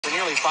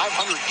nearly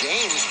 500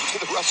 games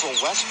with Russell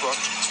Westbrook.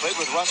 Played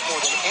with Russ more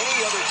than any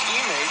other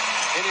teammate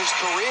in his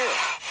career.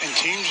 And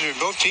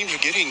both teams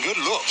are getting good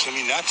looks. I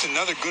mean, that's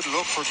another good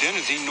look for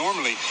Dennis. He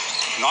normally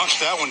knocks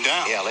that one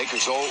down. Yeah,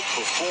 Lakers 0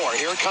 for 4.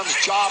 Here comes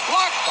Ja,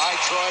 blocked by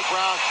Troy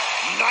Brown.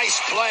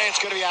 Nice play. It's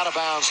going to be out of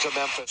bounds to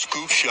Memphis.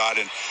 Scoop shot,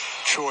 and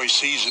Troy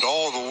sees it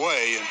all the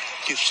way and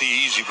gets the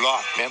easy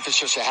block. Memphis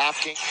just a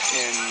half king.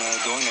 And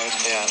doing that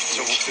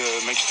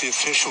makes the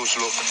officials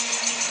look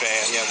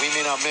bad. Yeah, we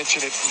may not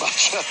mention it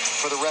much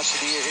for the rest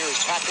of the year. Here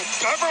is Patrick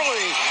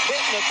Beverly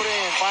hitting the three,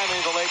 and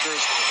finally the Lakers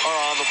are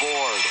on the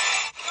board.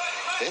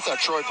 They thought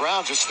Troy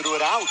Brown just threw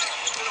it out.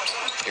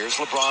 Here's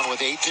LeBron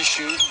with 8 to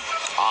shoot.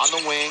 On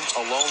the wing,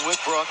 alone with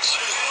Brooks.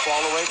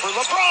 Fall away for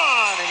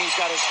LeBron, and he's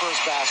got his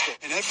first basket.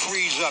 And that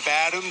frees up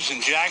Adams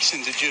and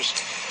Jackson to just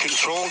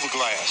control the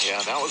glass. Yeah,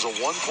 that was a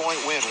 1-point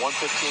win, 115-114.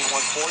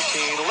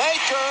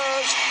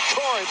 Lakers,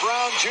 Troy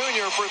Brown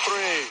Jr. for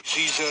 3.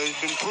 He's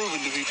been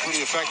proven to be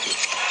pretty effective.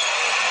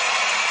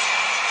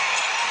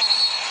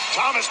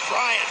 Thomas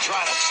Bryant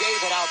trying to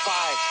save it out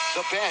by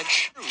the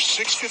bench.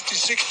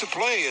 6:56 to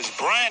play as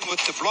Bryant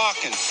with the block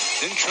and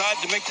then tried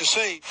to make the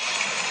save.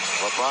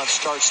 LeBron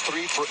starts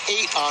 3 for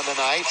 8 on the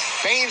night.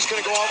 Bane's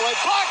going to go all the way.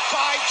 Blocked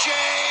by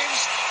James.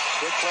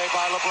 Good play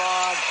by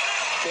LeBron.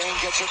 Bane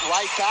gets it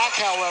right back,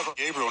 however.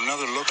 Gabriel,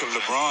 another look at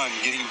LeBron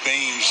getting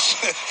Baines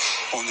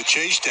on the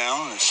chase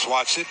down and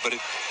swats it, but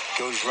it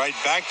goes right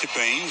back to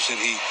Baines, and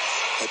he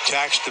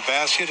attacks the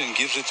basket and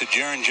gives it to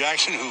Jaren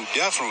Jackson, who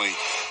definitely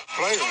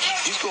players.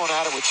 He's going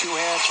at it with 2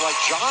 hands like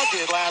John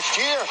did last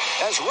year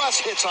as Russ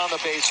hits on the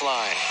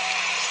baseline.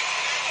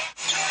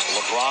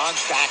 LeBron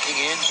backing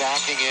in,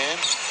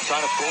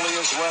 trying to bully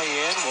his way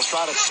in. Will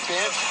try to spin.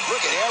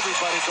 Look at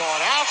everybody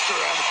going after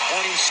him,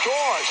 and he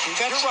scores.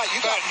 You're right.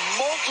 You got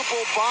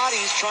multiple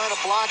bodies trying to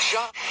block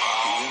shots.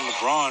 And then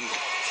LeBron,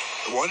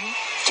 1,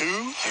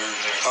 2,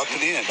 up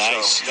and in.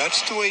 Nice. So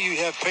that's the way you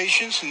have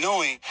patience,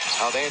 knowing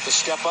how they had to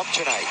step up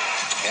tonight.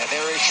 And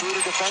there is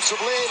Schroeder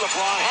defensively.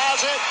 LeBron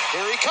has it.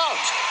 Here he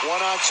comes.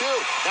 1-on-2.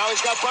 Now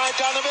he's got Bryant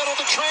down the middle.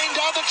 The train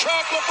down the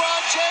track.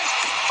 LeBron James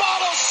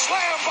follows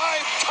slam by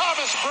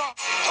Thomas Bryant.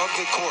 Of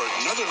the court.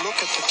 Another look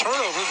at the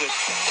turnover that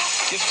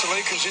gets the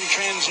Lakers in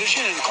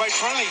transition, and quite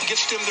frankly,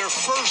 gets them their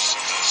first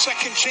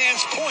second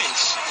chance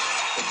points.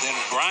 And then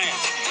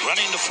Bryant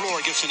running the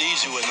floor gets an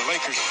easy one. The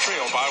Lakers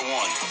trail by 1.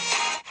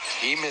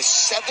 He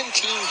missed 17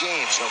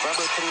 games,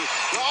 November through.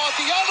 Oh, at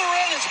the other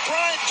end, it's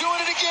Bryant doing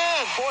it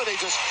again. Boy, they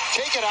just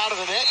take it out of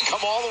the net and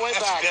come all the way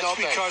back. That's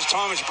because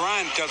Thomas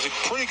Bryant does a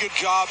pretty good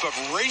job of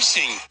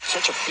racing.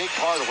 Such a big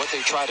part of what they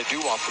try to do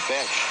off the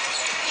bench.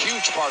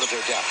 Huge part of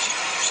their depth.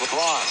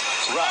 LeBron,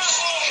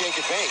 Russ, shake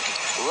and bake.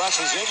 Russ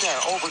is in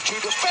there. Over 2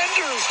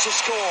 defenders to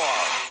score.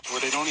 Where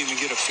they don't even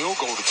get a field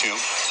goal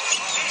attempt.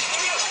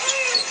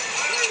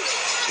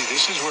 See,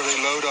 this is where they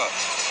load up.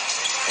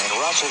 And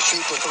Russell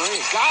shoot for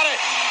 3. Got it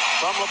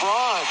from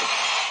LeBron.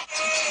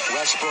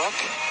 Westbrook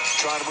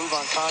trying to move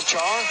on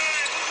Conchar.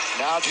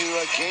 Now to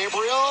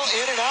Gabriel.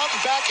 In and out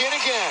and back in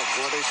again.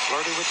 Boy, they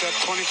flirted with that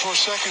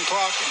 24-second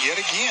clock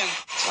yet again.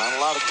 Not a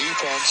lot of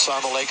defense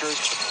on the Lakers.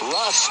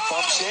 Russ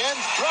bumps in.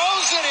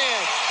 Throws it in.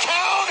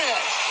 Count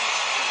it.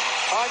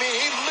 I mean,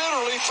 he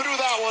literally threw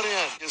that one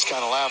in. He's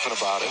kind of laughing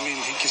about it. I mean,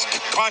 he gets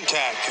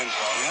contact. And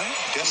yeah,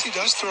 I guess he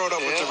does throw it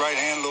up with the right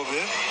hand a little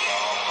bit.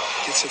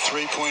 Gets a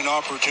 3-point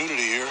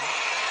opportunity here.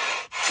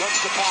 Comes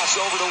the pass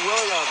over to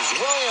Williams.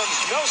 Williams,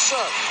 no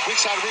sir. Weak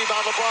side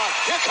rebound, LeBron.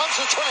 Here comes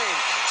the train.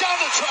 Down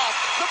the track.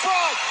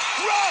 LeBron.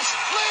 Rush.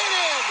 Lead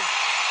in.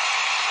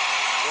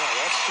 Yeah,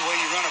 that's the way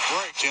you run a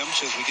break. Jim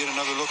says we get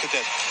another look at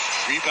that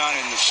rebound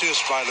and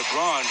assist by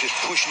LeBron. Just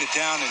pushing it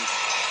down and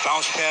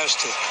bounce pass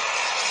to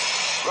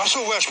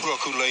Russell Westbrook,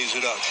 who lays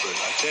it up. But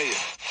I tell you,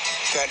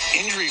 that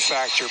injury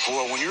factor,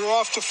 boy, when you're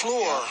off the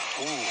floor.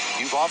 Yeah.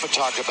 Ooh, you've often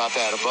talked about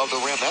that above the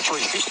rim. That's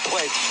where you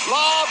play.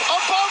 Lob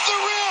above the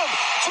rim.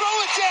 Throw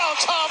it down,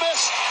 Thomas,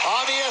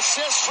 on the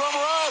assist from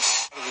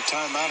Russ. The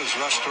timeout as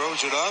Russ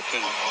throws it up, and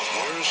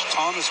there's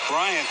Thomas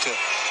Bryant to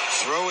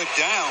throw it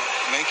down,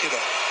 make it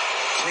a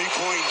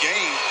 3-point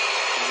game,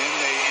 and then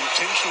they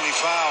intentionally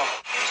foul.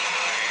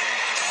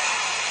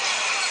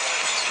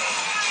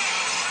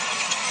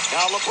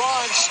 Now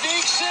LeBron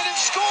sneaks in and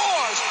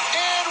scores.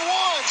 And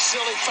 1.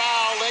 Silly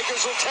foul.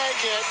 Lakers will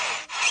take it.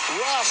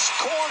 Russ,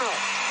 corner.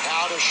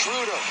 Now to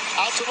Schroeder.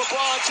 Out to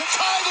LeBron to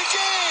tie the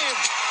game.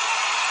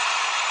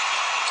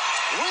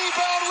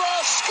 Rebound,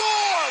 Russ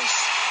scores.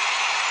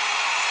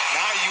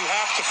 Now you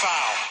have to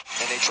foul.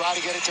 And they try to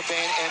get it to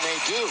Bane, and they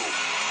do.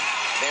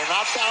 They're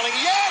not fouling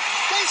yet.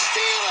 They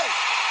steal it.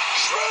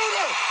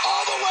 Schroeder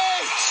all the way.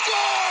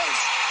 Scores.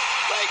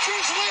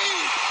 Lakers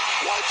lead.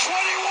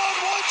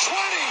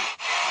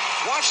 121-120.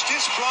 Watch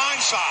this blind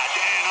side,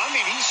 and I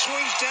mean, he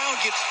swings down,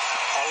 gets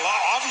a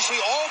lot, obviously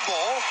all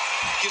ball,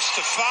 gets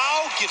the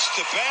foul, gets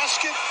the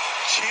basket,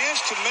 chance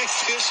to make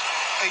this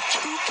a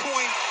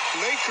 2-point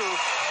Laker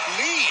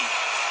lead.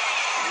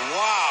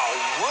 Wow,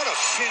 what a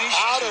finish.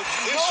 Out of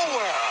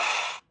nowhere.